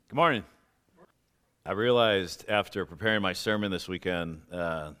Good morning. I realized after preparing my sermon this weekend,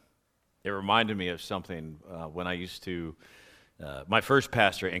 it reminded me of something when I used to, my first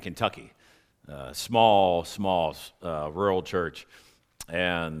pastorate in Kentucky, small, rural church.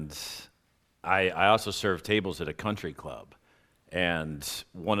 And I also served tables at a country club. And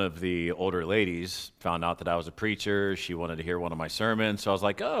one of the older ladies found out that I was a preacher. She wanted to hear one of my sermons. So I was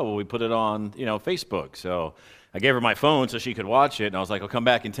like, oh, well, we put it on, Facebook. So I gave her my phone so she could watch it, and I was like, I'll come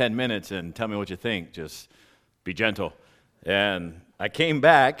back in 10 minutes and tell me what you think. Just be gentle. And I came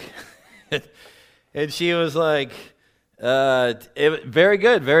back, and she was like, very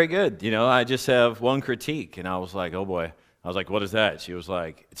good, very good. I just have one critique. And I was like, oh boy. I was like, what is that? She was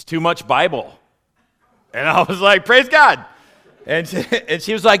like, it's too much Bible. And I was like, praise God. And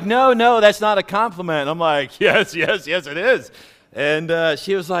she was like, no, that's not a compliment. And I'm like, yes, it is. And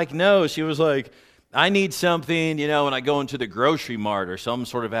she was like, no. She was like, I need something, when I go into the grocery mart or some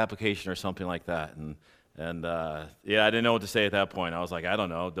sort of application or something like that. And I didn't know what to say at that point. I was like, I don't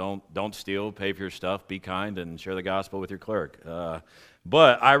know. Don't steal, pay for your stuff, be kind, and share the gospel with your clerk.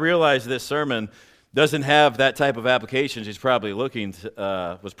 But I realized this sermon doesn't have that type of application she's probably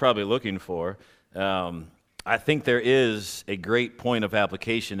was probably looking for. I think there is a great point of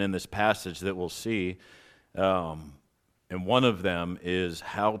application in this passage that we'll see. And one of them is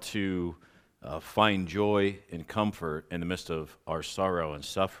how to find joy and comfort in the midst of our sorrow and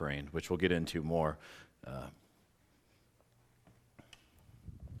suffering, which we'll get into more.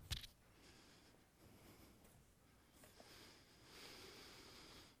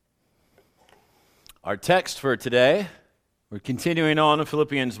 Our text for today, we're continuing on in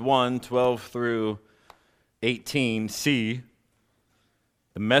Philippians 1, 12 through 18c.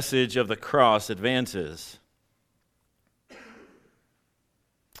 The message of the cross advances. Let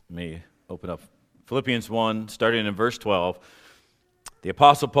me open up Philippians 1, starting in verse 12. The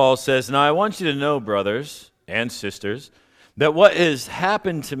Apostle Paul says, Now I want you to know, brothers and sisters, that what has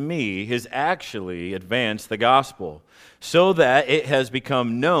happened to me has actually advanced the gospel, so that it has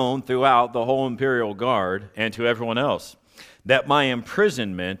become known throughout the whole imperial guard and to everyone else, that my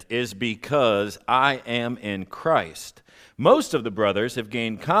imprisonment is because I am in Christ. Most of the brothers have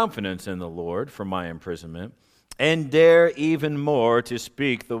gained confidence in the Lord from my imprisonment, and dare even more to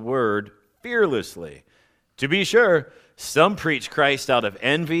speak the word fearlessly. To be sure, some preach Christ out of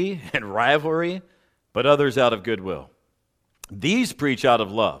envy and rivalry, but others out of goodwill. These preach out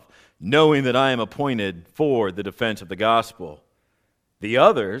of love, knowing that I am appointed for the defense of the gospel. The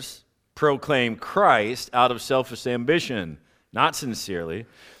others proclaim Christ out of selfish ambition, not sincerely,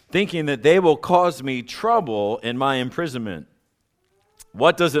 thinking that they will cause me trouble in my imprisonment.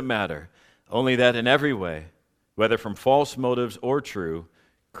 What does it matter? Only that in every way, whether from false motives or true,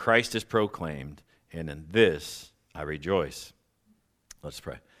 Christ is proclaimed, and in this I rejoice. Let's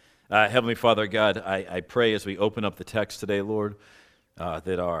pray. Heavenly Father, God, I pray as we open up the text today, Lord,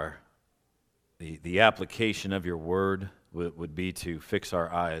 that the application of your word would be to fix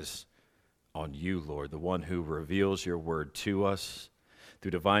our eyes on you, Lord, the one who reveals your word to us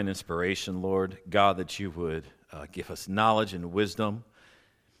through divine inspiration, Lord. God, that you would give us knowledge and wisdom,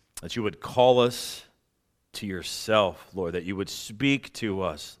 that you would call us to yourself, Lord, that you would speak to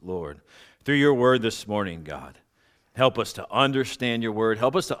us, Lord, through your word this morning, God. Help us to understand your word.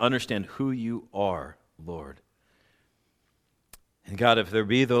 Help us to understand who you are, Lord. And God, if there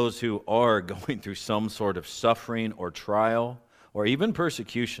be those who are going through some sort of suffering or trial or even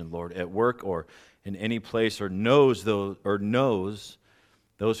persecution, Lord, at work or in any place, or knows those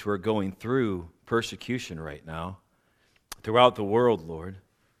who are going through persecution right now throughout the world, Lord,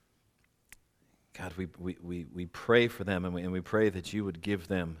 God, we pray for them, and we pray that you would give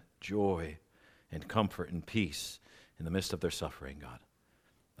them joy and comfort and peace in the midst of their suffering, God.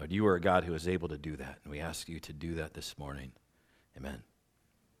 Lord, you are a God who is able to do that, and we ask you to do that this morning. Amen.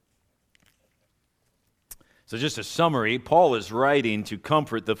 So just a summary, Paul is writing to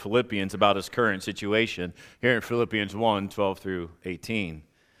comfort the Philippians about his current situation here in Philippians 1, 12 through 18.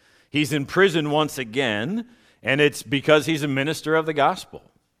 He's in prison once again, and it's because he's a minister of the gospel.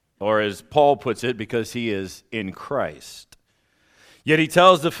 Or as Paul puts it, because he is in Christ. Yet he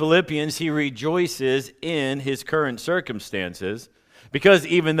tells the Philippians he rejoices in his current circumstances, because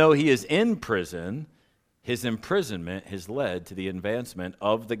even though he is in prison, his imprisonment has led to the advancement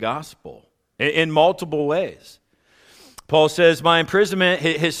of the gospel in multiple ways. Paul says, my imprisonment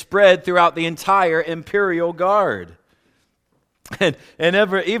has spread throughout the entire imperial guard. And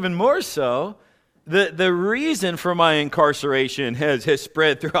even more so, the reason for my incarceration has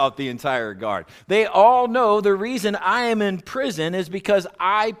spread throughout the entire guard. They all know the reason I am in prison is because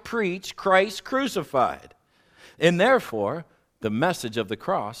I preach Christ crucified. And therefore, the message of the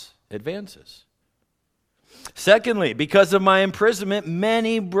cross advances. Secondly, because of my imprisonment,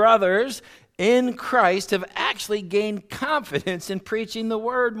 many brothers in Christ have actually gained confidence in preaching the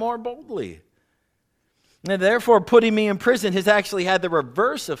word more boldly. And therefore, putting me in prison has actually had the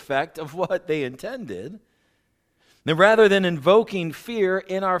reverse effect of what they intended. And rather than invoking fear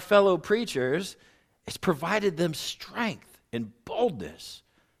in our fellow preachers, it's provided them strength and boldness.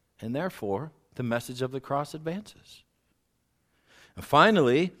 And therefore, the message of the cross advances. And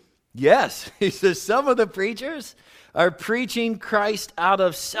finally, yes, he says some of the preachers are preaching Christ out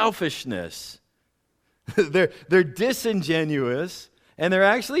of selfishness. They're disingenuous, and they're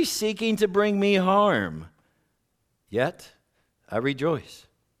actually seeking to bring me harm. Yet, I rejoice,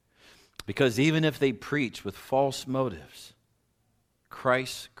 because even if they preach with false motives,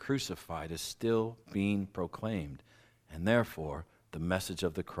 Christ crucified is still being proclaimed, and therefore, the message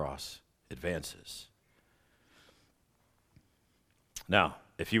of the cross advances. Now,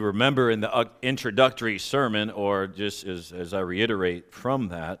 if you remember in the introductory sermon, or just as I reiterate from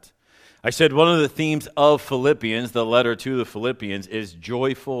that, I said one of the themes of Philippians, the letter to the Philippians, is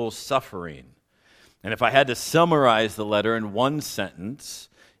joyful suffering. And if I had to summarize the letter in one sentence,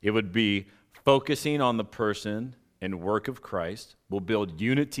 it would be focusing on the person and work of Christ will build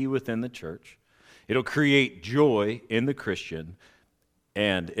unity within the church. It'll create joy in the Christian,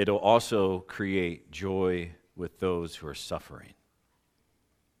 and it'll also create joy with those who are suffering.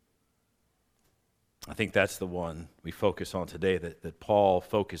 I think that's the one we focus on today, that Paul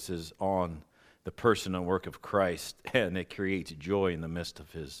focuses on the person and work of Christ, and it creates joy in the midst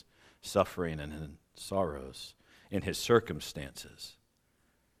of his suffering and his sorrows, in his circumstances.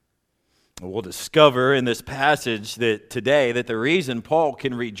 We'll discover in this passage that today that the reason Paul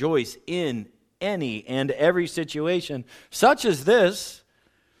can rejoice in any and every situation, such as this,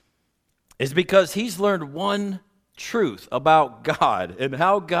 is because he's learned one truth about God and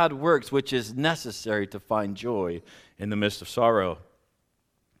how God works, which is necessary to find joy in the midst of sorrow.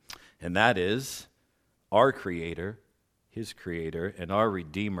 And that is, our Creator, His Creator, and our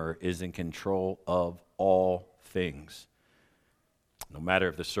Redeemer is in control of all things. No matter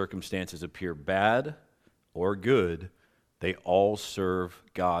if the circumstances appear bad or good, they all serve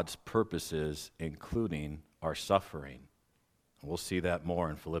God's purposes, including our suffering. We'll see that more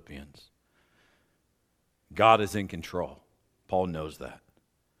in Philippians. God is in control. Paul knows that.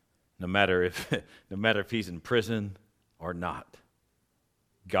 No matter if he's in prison or not,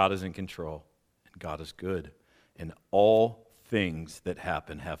 God is in control, and God is good. And all things that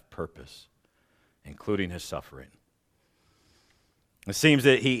happen have purpose, including his suffering. It seems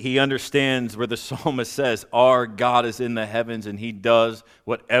that he understands where the psalmist says, our God is in the heavens and he does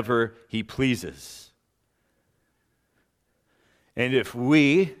whatever he pleases. And if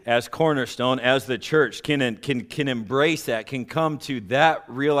we, as Cornerstone, as the church, can embrace that, can come to that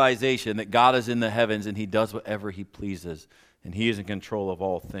realization that God is in the heavens and he does whatever he pleases and he is in control of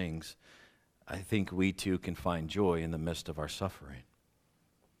all things, I think we too can find joy in the midst of our suffering.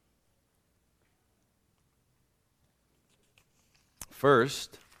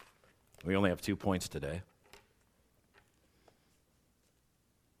 First, we only have 2 points today.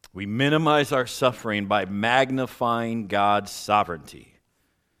 We minimize our suffering by magnifying God's sovereignty.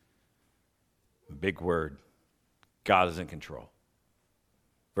 Big word. God is in control.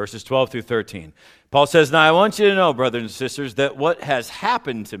 Verses 12 through 13. Paul says, now I want you to know, brothers and sisters, that what has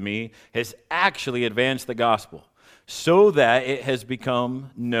happened to me has actually advanced the gospel, so that it has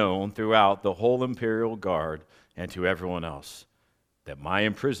become known throughout the whole imperial guard and to everyone else that my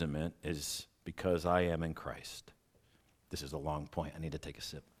imprisonment is because I am in Christ. This is a long point. I need to take a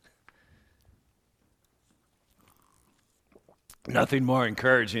sip. Nothing more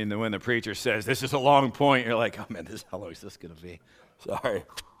encouraging than when the preacher says, this is a long point. You're like, oh man, how long is this going to be? Sorry.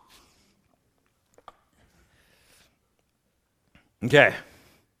 Okay.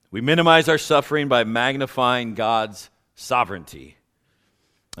 We minimize our suffering by magnifying God's sovereignty.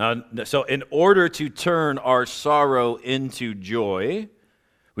 So in order to turn our sorrow into joy,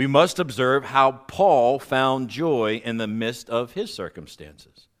 we must observe how Paul found joy in the midst of his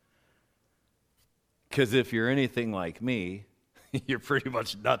circumstances. Because if you're anything like me, you're pretty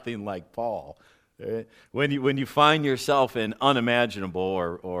much nothing like Paul. When you find yourself in unimaginable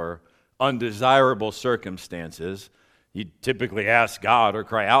or undesirable circumstances, you typically ask God or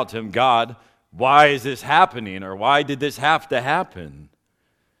cry out to him, God, why is this happening? Or why did this have to happen?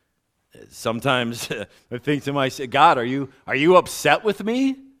 Sometimes I think to myself, God, are you upset with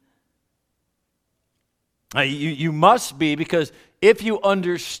me? You must be, because if you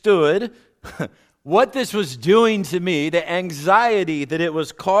understood what this was doing to me, the anxiety that it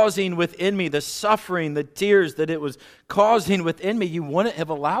was causing within me, the suffering, the tears that it was causing within me, you wouldn't have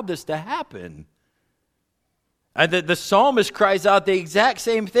allowed this to happen. And the psalmist cries out the exact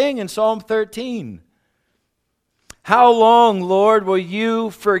same thing in Psalm 13. How long, Lord, will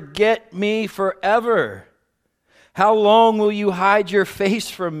you forget me forever? How long will you hide your face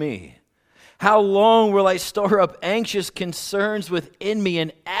from me? How long will I store up anxious concerns within me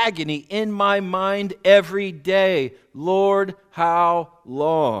and agony in my mind every day? Lord, how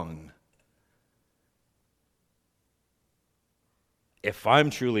long? If I'm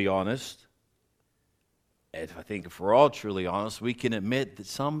truly honest, and I think if we're all truly honest, we can admit that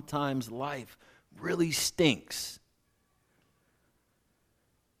sometimes life really stinks.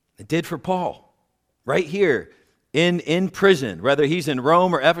 It did for Paul, right here in prison, whether he's in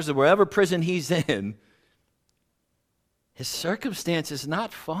Rome or Ephesus, wherever prison he's in. His circumstance is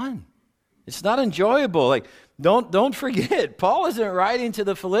not fun. It's not enjoyable. Like, don't forget, Paul isn't writing to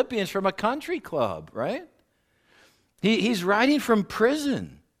the Philippians from a country club, right? He's writing from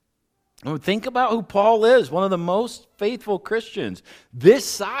prison. Think about who Paul is, one of the most faithful Christians this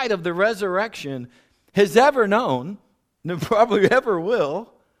side of the resurrection has ever known, and probably ever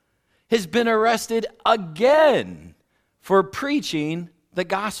will, has been arrested again for preaching the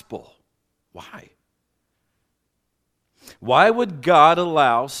gospel. Why? Why would God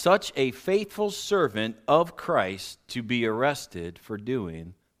allow such a faithful servant of Christ to be arrested for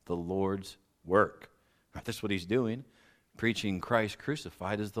doing the Lord's work? That's what he's doing. Preaching Christ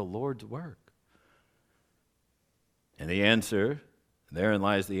crucified is the Lord's work. And the answer, therein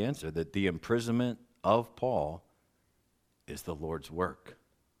lies the answer, that the imprisonment of Paul is the Lord's work.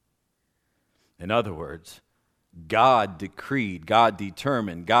 In other words, God decreed, God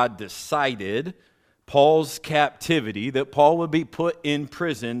determined, God decided Paul's captivity, that Paul would be put in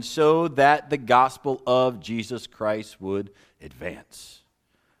prison so that the gospel of Jesus Christ would advance.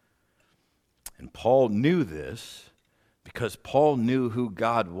 And Paul knew this because Paul knew who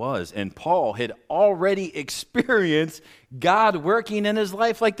God was. And Paul had already experienced God working in his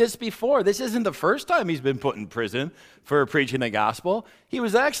life like this before. This isn't the first time he's been put in prison for preaching the gospel. He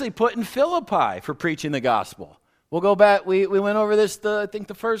was actually put in Philippi for preaching the gospel. We'll go back. We went over this, I think,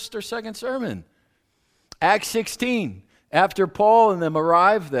 the first or second sermon. Acts 16. After Paul and them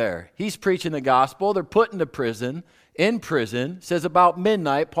arrive there, he's preaching the gospel. They're put into prison. In prison, it says about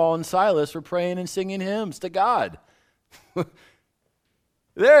midnight, Paul and Silas were praying and singing hymns to God.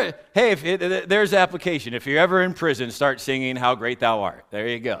 There's application. If you're ever in prison, start singing How Great Thou Art. There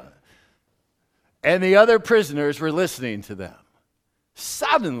you go. And the other prisoners were listening to them.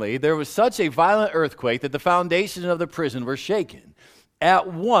 Suddenly, there was such a violent earthquake that the foundations of the prison were shaken.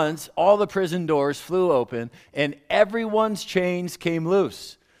 At once, all the prison doors flew open, and everyone's chains came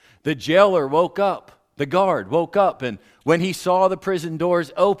loose. The jailer woke up. The guard woke up, and when he saw the prison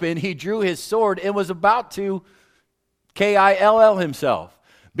doors open, he drew his sword and was about to kill himself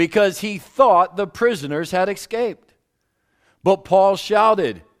because he thought the prisoners had escaped. But Paul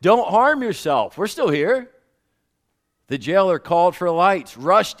shouted, "Don't harm yourself. We're still here." The jailer called for lights,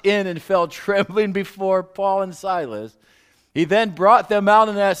 rushed in, and fell trembling before Paul and Silas. He then brought them out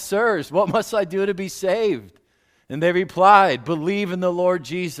and asked, "Sirs, what must I do to be saved?" And they replied, "Believe in the Lord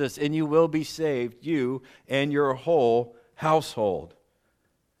Jesus, and you will be saved, you and your whole household."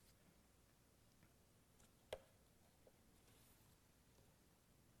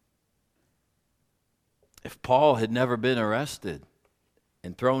 If Paul had never been arrested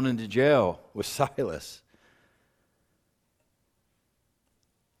and thrown into jail with Silas,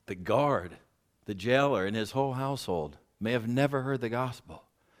 the guard, the jailer, and his whole household may have never heard the gospel.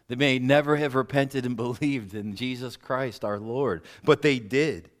 They may never have repented and believed in Jesus Christ our Lord, but they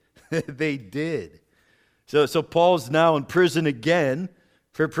did. They did. So Paul's now in prison again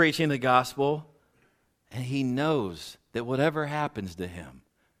for preaching the gospel, and he knows that whatever happens to him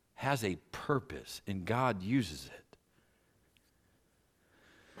has a purpose, and God uses it.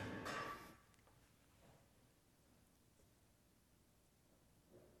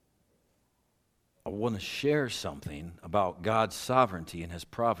 I want to share something about God's sovereignty and His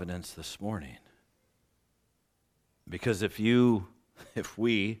providence this morning. Because if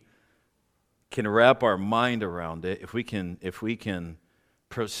we can wrap our mind around it, if we can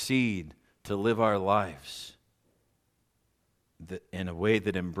proceed to live our lives in a way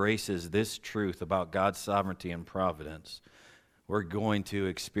that embraces this truth about God's sovereignty and providence, we're going to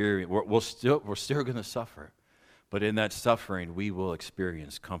experience, we're still going to suffer. But in that suffering, we will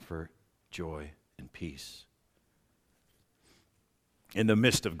experience comfort, joy, and peace. In the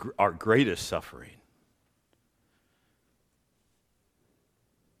midst of our greatest suffering.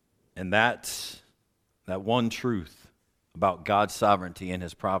 And that's that one truth about God's sovereignty and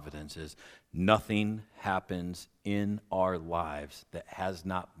his providence is nothing happens in our lives that has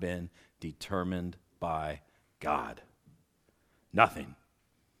not been determined by God. Nothing.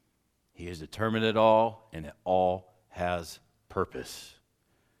 He has determined it all, and it all has purpose.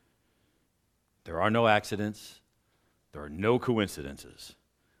 There are no accidents. There are no coincidences.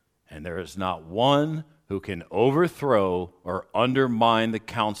 And there is not one who can overthrow or undermine the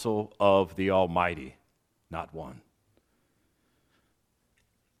counsel of the Almighty. Not one.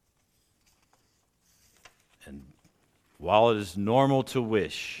 And while it is normal to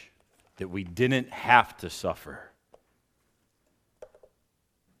wish that we didn't have to suffer,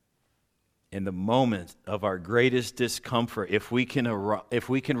 in the moment of our greatest discomfort, if we can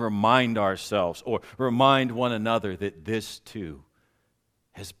remind ourselves or remind one another that this too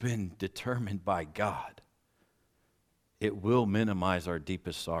has been determined by God, it will minimize our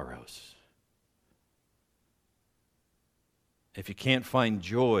deepest sorrows. If you can't find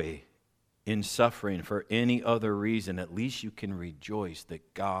joy in suffering for any other reason, at least you can rejoice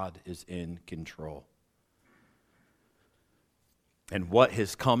that God is in control. And what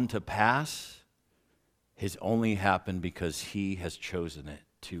has come to pass has only happened because he has chosen it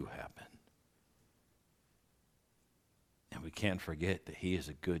to happen. And we can't forget that he is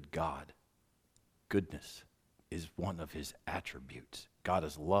a good God. Goodness is one of his attributes. God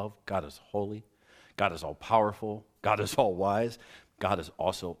is love. God is holy. God is all powerful. God is all wise. God is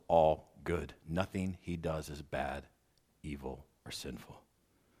also all good. Nothing he does is bad, evil, or sinful.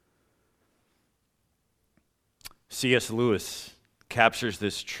 C.S. Lewis captures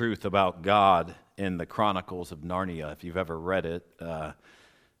this truth about God in the Chronicles of Narnia. If you've ever read it,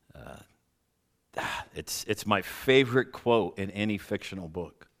 it's my favorite quote in any fictional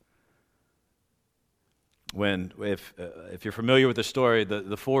book. If you're familiar with the story,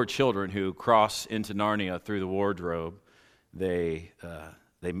 the four children who cross into Narnia through the wardrobe, they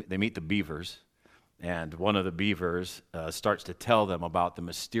meet the beavers, and one of the beavers starts to tell them about the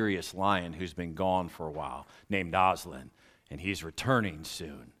mysterious lion who's been gone for a while, named Aslan, and he's returning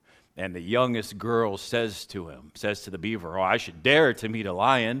soon. And the youngest girl says to the beaver, "Oh, I should dare to meet a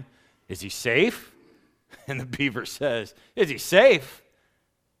lion. Is he safe?" And the beaver says, "Is he safe?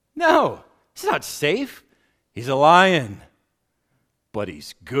 No, he's not safe. He's a lion, but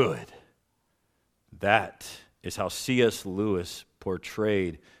he's good." That is how C.S. Lewis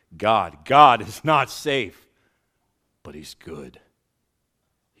portrayed God. God is not safe, but he's good.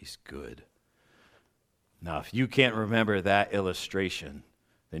 He's good. Now, if you can't remember that illustration,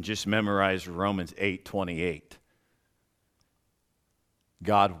 then just memorize Romans 8:28.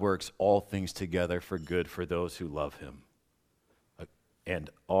 God works all things together for good for those who love him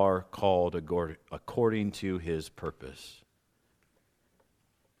and are called according to his purpose.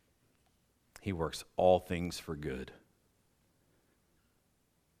 He works all things for good.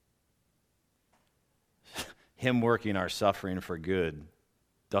 Him working our suffering for good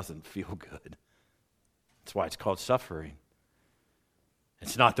doesn't feel good. That's why it's called suffering.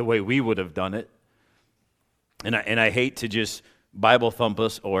 It's not the way we would have done it. And I hate to just Bible thump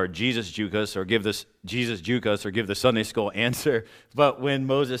us or Jesus juke us or give the Sunday school answer. But when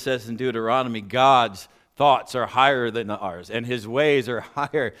Moses says in Deuteronomy, God's thoughts are higher than ours and his ways are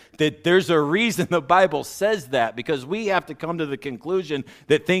higher, that there's a reason the Bible says that, because we have to come to the conclusion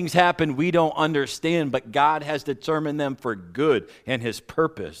that things happen we don't understand, but God has determined them for good and his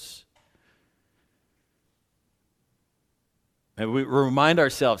purpose. And we remind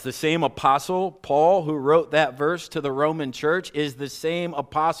ourselves, the same apostle, Paul, who wrote that verse to the Roman church, is the same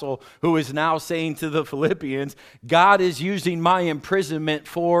apostle who is now saying to the Philippians, God is using my imprisonment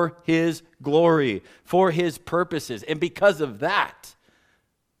for his glory, for his purposes. And because of that,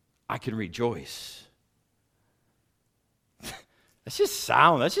 I can rejoice. That's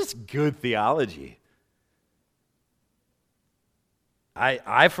just good theology.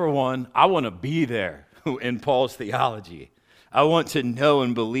 I for one, I want to be there in Paul's theology. I want to know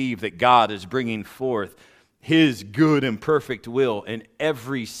and believe that God is bringing forth his good and perfect will in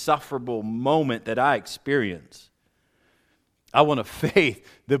every sufferable moment that I experience. I want a faith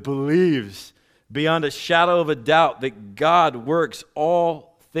that believes beyond a shadow of a doubt that God works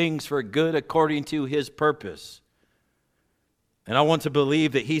all things for good according to his purpose. And I want to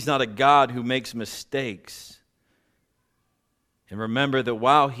believe that he's not a God who makes mistakes. And remember that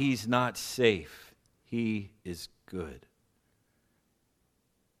while he's not safe, he is good.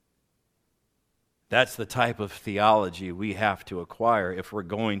 That's the type of theology we have to acquire if we're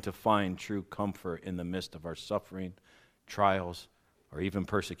going to find true comfort in the midst of our suffering, trials, or even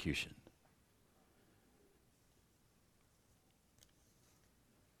persecution.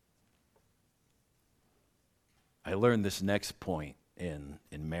 I learned this next point in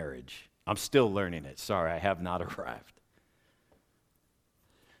marriage. I'm still learning it. Sorry, I have not arrived.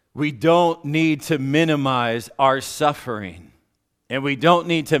 We don't need to minimize our suffering, and we don't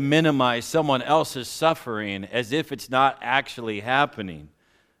need to minimize someone else's suffering as if it's not actually happening,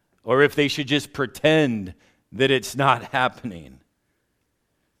 or if they should just pretend that it's not happening,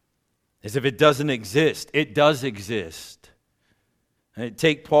 as if it doesn't exist. It does exist.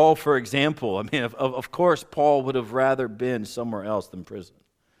 Take Paul, for example. I mean, of course, Paul would have rather been somewhere else than prison.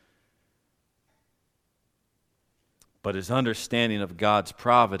 But his understanding of God's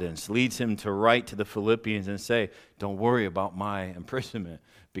providence leads him to write to the Philippians and say, don't worry about my imprisonment,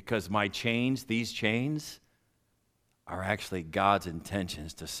 because my chains, these chains, are actually God's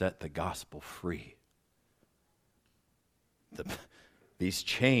intentions to set the gospel free. These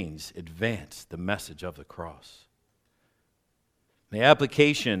chains advance the message of the cross. The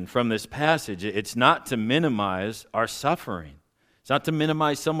application from this passage, it's not to minimize our suffering. It's not to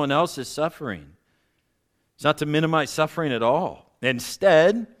minimize someone else's suffering. It's not to minimize suffering at all.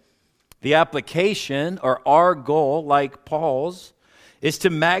 Instead, the application, or our goal, like Paul's, is to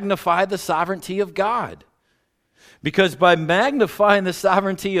magnify the sovereignty of God. Because by magnifying the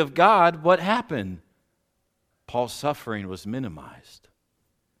sovereignty of God, what happened? Paul's suffering was minimized.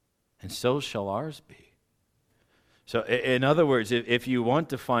 And so shall ours be. So in other words, if you want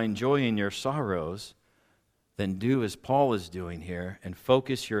to find joy in your sorrows, then do as Paul is doing here and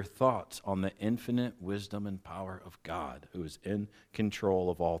focus your thoughts on the infinite wisdom and power of God, who is in control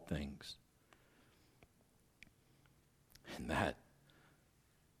of all things. And that,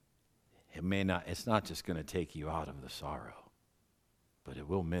 it's not just going to take you out of the sorrow, but it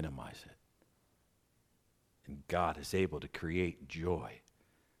will minimize it. And God is able to create joy.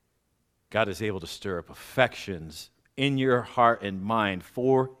 God is able to stir up affections in your heart and mind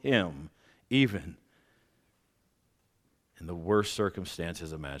for Him, even in the worst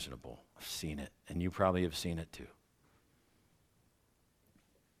circumstances imaginable. I've seen it, and you probably have seen it too.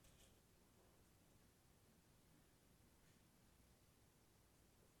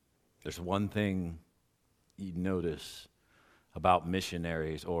 There's one thing you notice about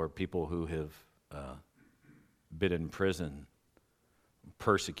missionaries or people who have been in prison,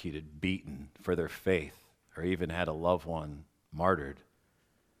 persecuted, beaten for their faith, or even had a loved one martyred.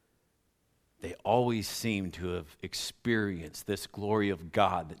 They always seem to have experienced this glory of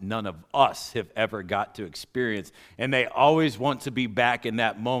God that none of us have ever got to experience. And they always want to be back in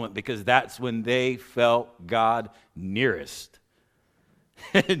that moment because that's when they felt God nearest.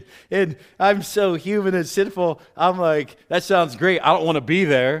 And I'm so human and sinful. I'm like, that sounds great. I don't want to be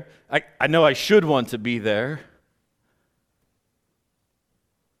there. I know I should want to be there.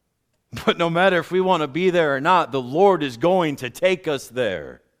 But no matter if we want to be there or not, the Lord is going to take us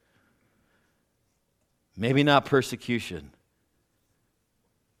there. Maybe not persecution,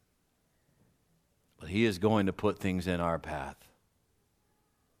 but He is going to put things in our path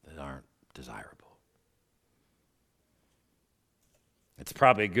that aren't desirable. It's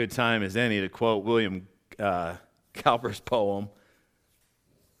probably a good time as any to quote William Cowper's poem,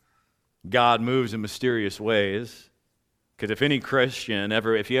 God moves in mysterious ways. Because if any Christian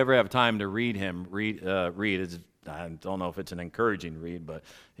if you ever have time to read him, read. I don't know if it's an encouraging read, but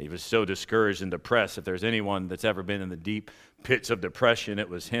he was so discouraged and depressed. If there's anyone that's ever been in the deep pits of depression, it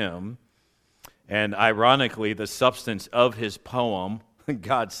was him. And ironically, the substance of his poem,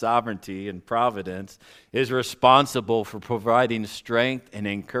 God's sovereignty and providence, is responsible for providing strength and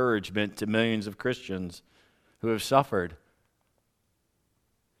encouragement to millions of Christians who have suffered.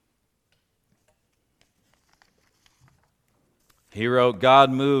 He wrote,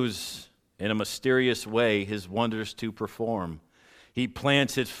 God moves in a mysterious way His wonders to perform. He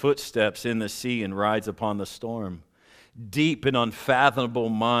plants His footsteps in the sea and rides upon the storm. Deep in unfathomable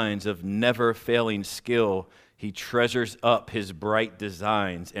minds of never-failing skill, He treasures up His bright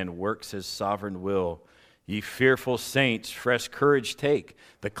designs and works His sovereign will. Ye fearful saints, fresh courage take.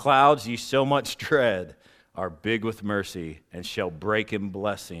 The clouds ye so much dread are big with mercy and shall break in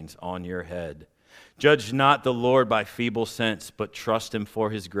blessings on your head. Judge not the Lord by feeble sense, but trust Him for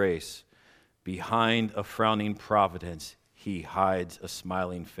His grace. Behind a frowning providence, He hides a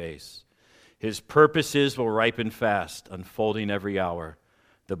smiling face. His purposes will ripen fast, unfolding every hour.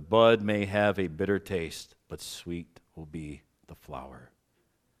 The bud may have a bitter taste, but sweet will be the flower.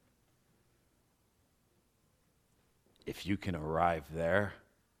 If you can arrive there,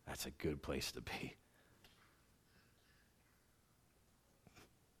 that's a good place to be.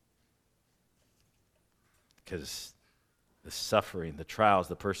 Because the suffering, the trials,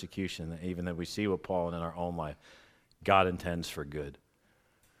 the persecution, even that we see with Paul and in our own life, God intends for good.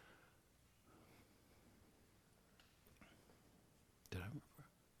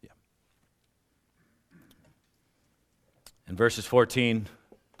 In verses 14,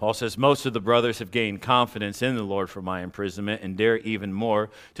 Paul says, most of the brothers have gained confidence in the Lord for my imprisonment and dare even more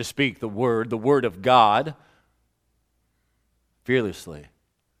to speak the word of God, fearlessly.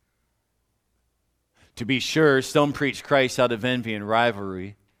 To be sure, some preach Christ out of envy and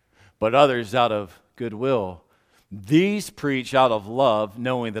rivalry, but others out of goodwill. These preach out of love,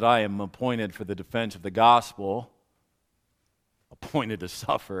 knowing that I am appointed for the defense of the gospel, appointed to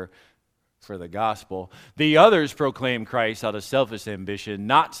suffer for the gospel. The others proclaim Christ out of selfish ambition,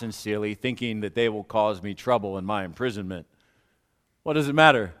 not sincerely, thinking that they will cause me trouble in my imprisonment. What does it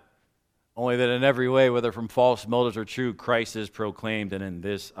matter? Only that in every way, whether from false motives or true, Christ is proclaimed, and in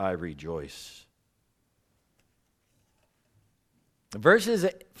this I rejoice. Verses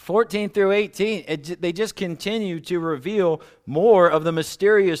 14 through 18, they just continue to reveal more of the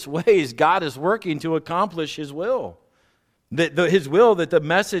mysterious ways God is working to accomplish His will. His will, that the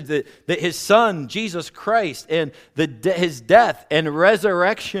message that His Son, Jesus Christ, and His death and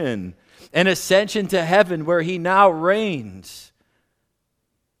resurrection and ascension to heaven where He now reigns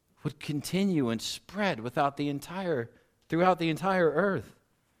would continue and spread throughout the entire earth.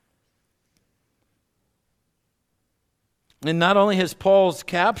 And not only has Paul's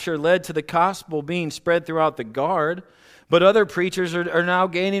capture led to the gospel being spread throughout the guard, but other preachers are now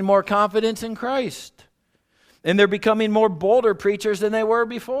gaining more confidence in Christ. And they're becoming more bolder preachers than they were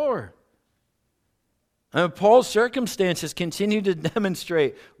before. And Paul's circumstances continue to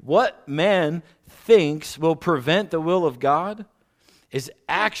demonstrate what man thinks will prevent the will of God is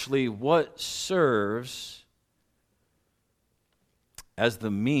actually what serves as the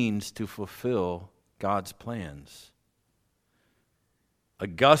means to fulfill God's plans.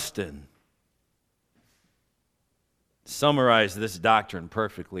 Augustine summarized this doctrine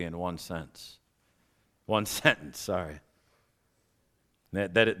perfectly in one sentence.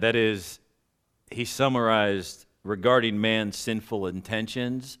 That is, he summarized regarding man's sinful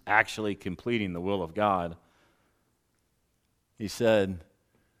intentions actually completing the will of God. He said,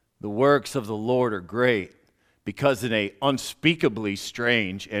 the works of the Lord are great because they are unspeakably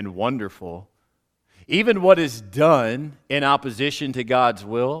strange and wonderful. Even what is done in opposition to God's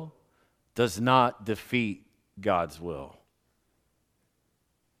will does not defeat God's will.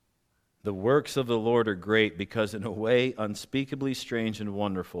 The works of the Lord are great because in a way unspeakably strange and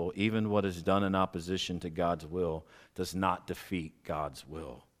wonderful, even what is done in opposition to God's will does not defeat God's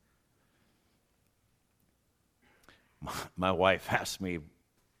will. My wife asked me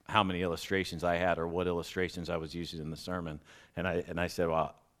how many illustrations I had or what illustrations I was using in the sermon, and I said,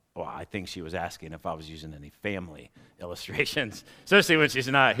 well, I think she was asking if I was using any family illustrations, especially when she's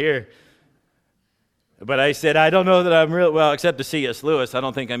not here. But I said, I don't know that I'm real, well, except to C.S. Lewis, I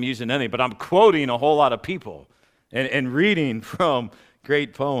don't think I'm using any, but I'm quoting a whole lot of people and reading from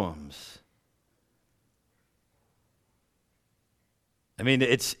great poems. I mean,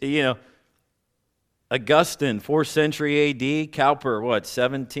 it's, Augustine, 4th century A.D., Cowper,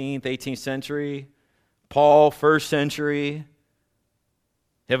 17th, 18th century, Paul, 1st century,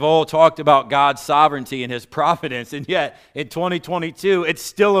 have all talked about God's sovereignty and His providence, and yet in 2022, it's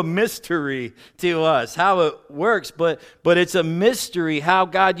still a mystery to us how it works, but it's a mystery how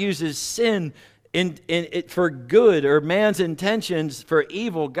God uses sin in it for good, or man's intentions for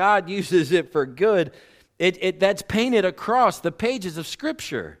evil. God uses it for good. That's painted across the pages of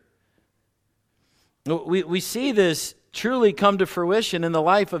Scripture. We see this truly come to fruition in the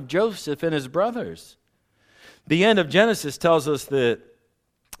life of Joseph and his brothers. The end of Genesis tells us that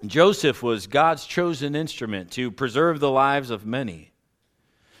Joseph was God's chosen instrument to preserve the lives of many.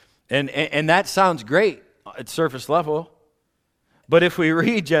 And that sounds great at surface level. But if we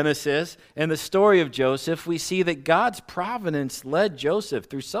read Genesis and the story of Joseph, we see that God's providence led Joseph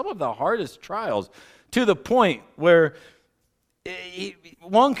through some of the hardest trials to the point where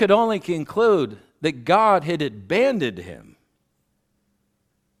one could only conclude that God had abandoned him.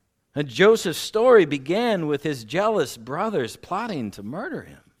 And Joseph's story began with his jealous brothers plotting to murder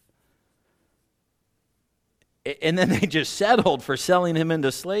him. And then they just settled for selling him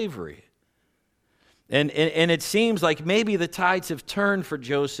into slavery. And it seems like maybe the tides have turned for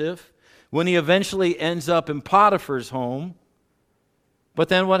Joseph when he eventually ends up in Potiphar's home. But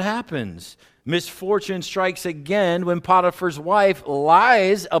then what happens? Misfortune strikes again when Potiphar's wife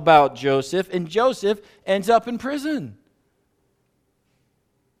lies about Joseph, and Joseph ends up in prison.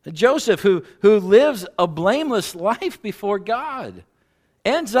 Joseph, who lives a blameless life before God,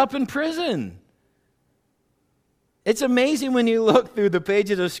 ends up in prison. It's amazing when you look through the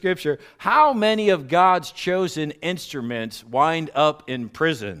pages of Scripture how many of God's chosen instruments wind up in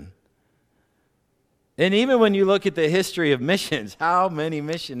prison. And even when you look at the history of missions, how many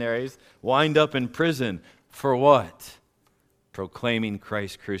missionaries wind up in prison for what? proclaiming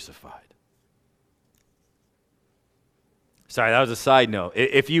Christ crucified. Sorry, that was a side note.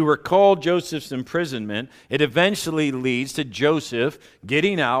 If you recall Joseph's imprisonment, it eventually leads to Joseph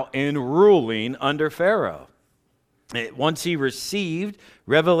getting out and ruling under Pharaoh. Once he received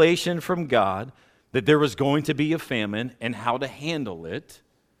revelation from God that there was going to be a famine and how to handle it,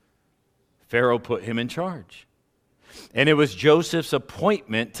 Pharaoh put him in charge. And it was Joseph's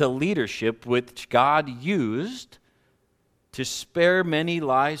appointment to leadership which God used to spare many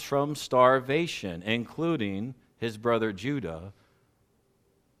lives from starvation, including his brother Judah,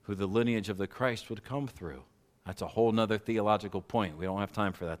 who the lineage of the Christ would come through. That's a whole nother theological point. We don't have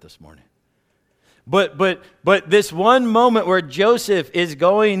time for that this morning. But this one moment where Joseph is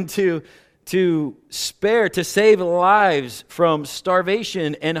going to save lives from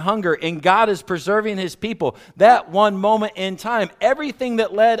starvation and hunger, and God is preserving his people. That one moment in time, everything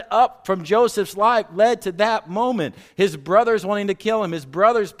that led up from Joseph's life led to that moment. His brothers wanting to kill him, his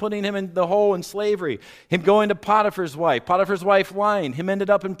brothers putting him in the hole in slavery, him going to Potiphar's wife lying, him ended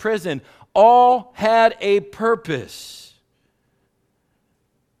up in prison. All had a purpose.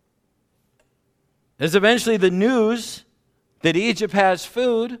 As eventually the news that Egypt has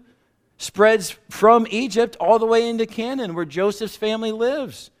food spreads from Egypt all the way into Canaan, where Joseph's family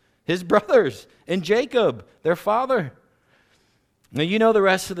lives, his brothers, and Jacob, their father. Now, you know the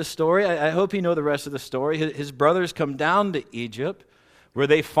rest of the story. I hope you know the rest of the story. His brothers come down to Egypt, where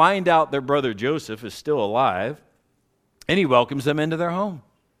they find out their brother Joseph is still alive, and he welcomes them into their home.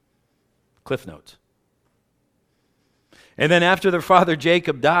 Cliff notes. And then after their father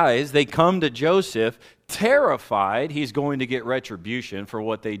Jacob dies, they come to Joseph, terrified he's going to get retribution for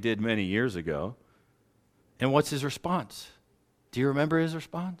what they did many years ago. And what's his response? Do you remember his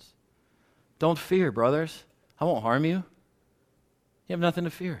response? Don't fear, brothers. I won't harm you. You have nothing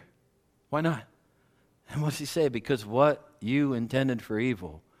to fear. Why not? And what's he say? Because what you intended for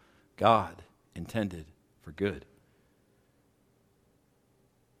evil, God intended for good.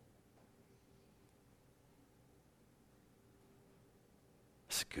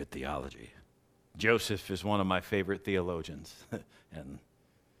 It's good theology. Joseph is one of my favorite theologians. And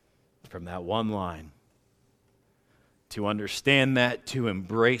from that one line, to understand that, to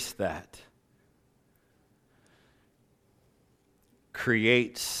embrace that,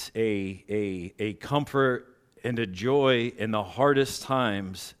 creates a comfort and a joy in the hardest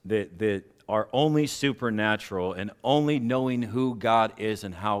times that are only supernatural, and only knowing who God is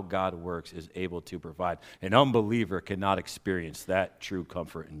and how God works is able to provide. An unbeliever cannot experience that true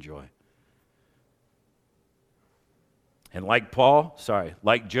comfort and joy. And like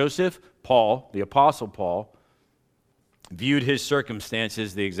Joseph, Paul, the Apostle Paul, viewed his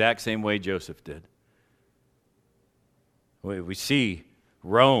circumstances the exact same way Joseph did. We see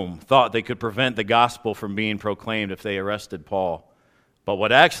Rome thought they could prevent the gospel from being proclaimed if they arrested Paul. But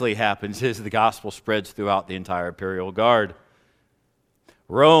what actually happens is the gospel spreads throughout the entire imperial guard.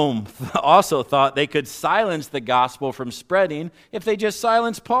 Rome also thought they could silence the gospel from spreading if they just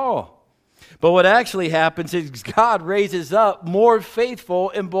silenced Paul. But what actually happens is God raises up more faithful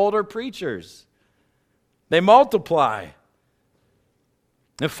and bolder preachers. They multiply.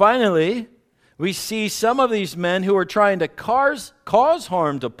 And finally, we see some of these men who are trying to cause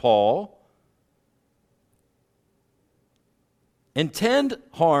harm to Paul intend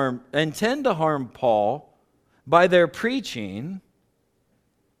to harm Paul by their preaching.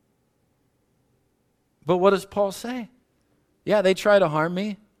 But what does Paul say? Yeah, they try to harm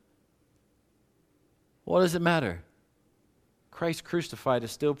me. What does it matter? Christ crucified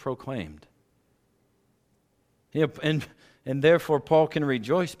is still proclaimed. Yeah, and therefore Paul can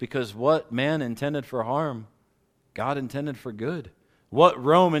rejoice, because what man intended for harm, God intended for good. What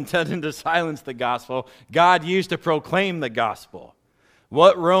Rome intended to silence the gospel, God used to proclaim the gospel.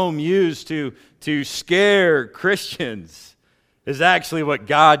 What Rome used to scare Christians is actually what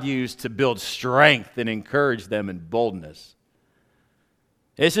God used to build strength and encourage them in boldness.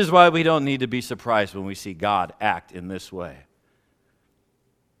 This is why we don't need to be surprised when we see God act in this way.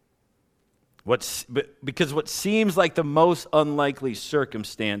 Because what seems like the most unlikely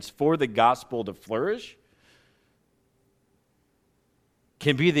circumstance for the gospel to flourish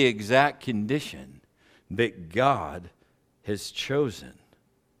can be the exact condition that God has chosen.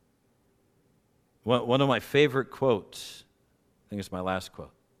 One of my favorite quotes, I think it's my last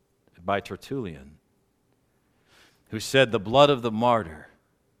quote, by Tertullian, who said, "The blood of the martyr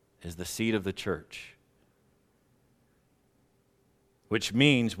is the seed of the church." Which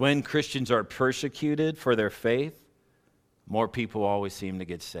means when Christians are persecuted for their faith, more people always seem to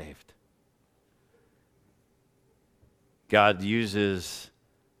get saved. God uses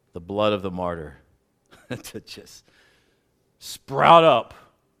the blood of the martyr to just sprout up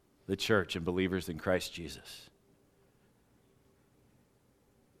the church and believers in Christ Jesus.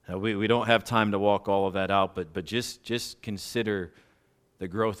 Now, we don't have time to walk all of that out, but just consider the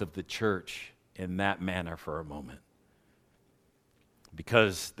growth of the church in that manner for a moment.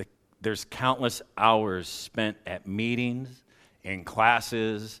 Because there's countless hours spent at meetings, in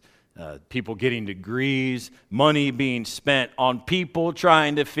classes, people getting degrees, money being spent on people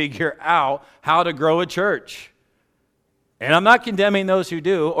trying to figure out how to grow a church. And I'm not condemning those who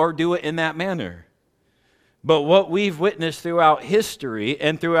do or do it in that manner. But what we've witnessed throughout history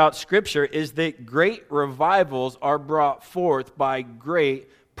and throughout Scripture is that great revivals are brought forth by great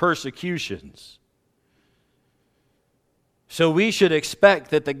persecutions. So we should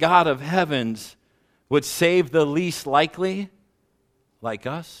expect that the God of heavens would save the least likely, like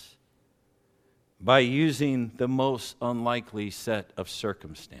us, by using the most unlikely set of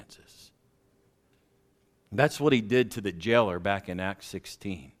circumstances. That's what he did to the jailer back in Acts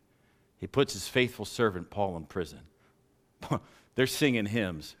 16. He puts his faithful servant Paul in prison. They're singing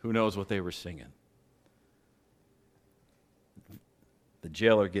hymns. Who knows what they were singing? The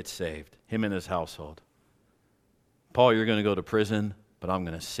jailer gets saved, him and his household. Paul, you're going to go to prison, but I'm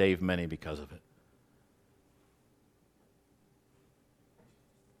going to save many because of it.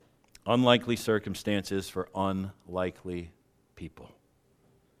 Unlikely circumstances for unlikely people.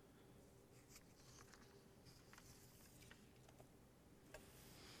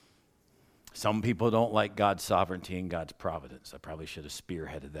 Some people don't like God's sovereignty and God's providence. I probably should have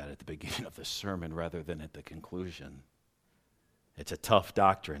spearheaded that at the beginning of the sermon rather than at the conclusion. It's a tough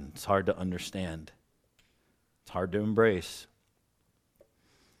doctrine. It's hard to understand. It's hard to embrace.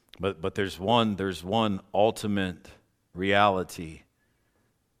 But there's one ultimate reality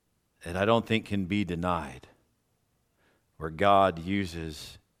that I don't think can be denied, where God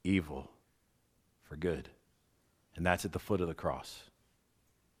uses evil for good. And that's at the foot of the cross.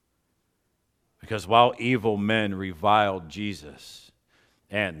 Because while evil men reviled Jesus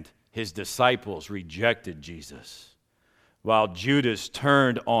and his disciples rejected Jesus, while Judas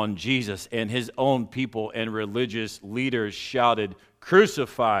turned on Jesus and his own people and religious leaders shouted,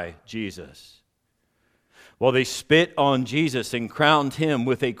 "Crucify Jesus," while they spit on Jesus and crowned him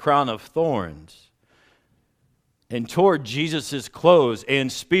with a crown of thorns and tore Jesus' clothes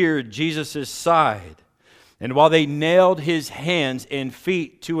and speared Jesus' side, and while they nailed his hands and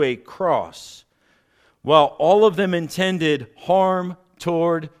feet to a cross, while all of them intended harm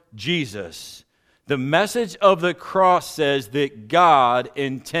toward Jesus, the message of the cross says that God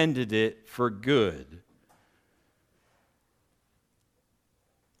intended it for good.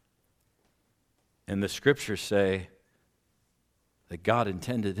 And the scriptures say that God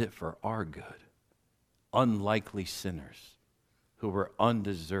intended it for our good. Unlikely sinners who were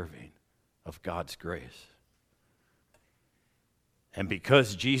undeserving of God's grace. And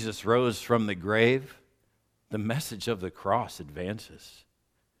because Jesus rose from the grave, the message of the cross advances.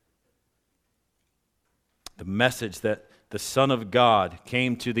 The message that the Son of God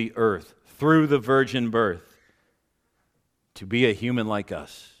came to the earth through the virgin birth to be a human like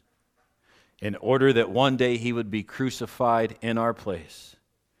us, in order that one day he would be crucified in our place,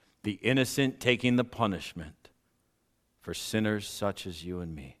 the innocent taking the punishment for sinners such as you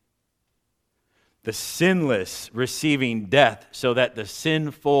and me. The sinless receiving death so that the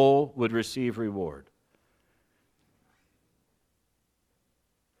sinful would receive reward.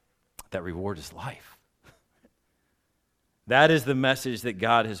 That reward is life. That is the message that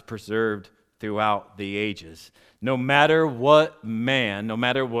God has preserved throughout the ages. No matter what man, no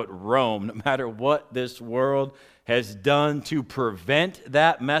matter what Rome, no matter what this world has done to prevent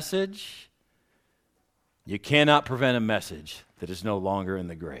that message, you cannot prevent a message that is no longer in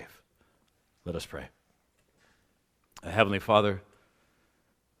the grave. Let us pray. Heavenly Father,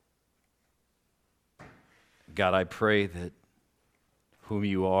 God, I pray that whom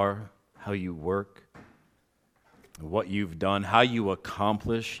you are, how you work, what you've done, how you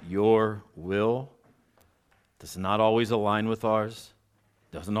accomplish your will does not always align with ours,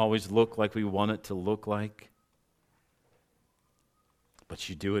 doesn't always look like we want it to look like, but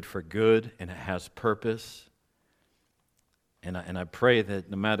you do it for good and it has purpose. And I pray that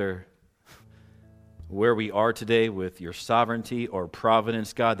no matter where we are today with your sovereignty or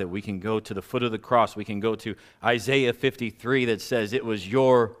providence, God, that we can go to the foot of the cross. We can go to Isaiah 53 that says it was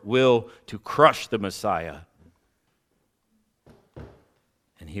your will to crush the Messiah.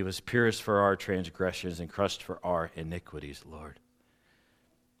 And he was pierced for our transgressions and crushed for our iniquities, Lord.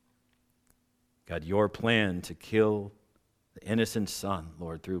 God, your plan to kill the innocent son,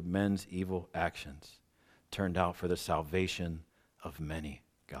 Lord, through men's evil actions turned out for the salvation of many,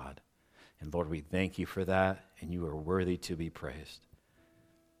 God. And Lord, we thank you for that, and you are worthy to be praised.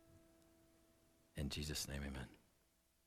 In Jesus' name, amen.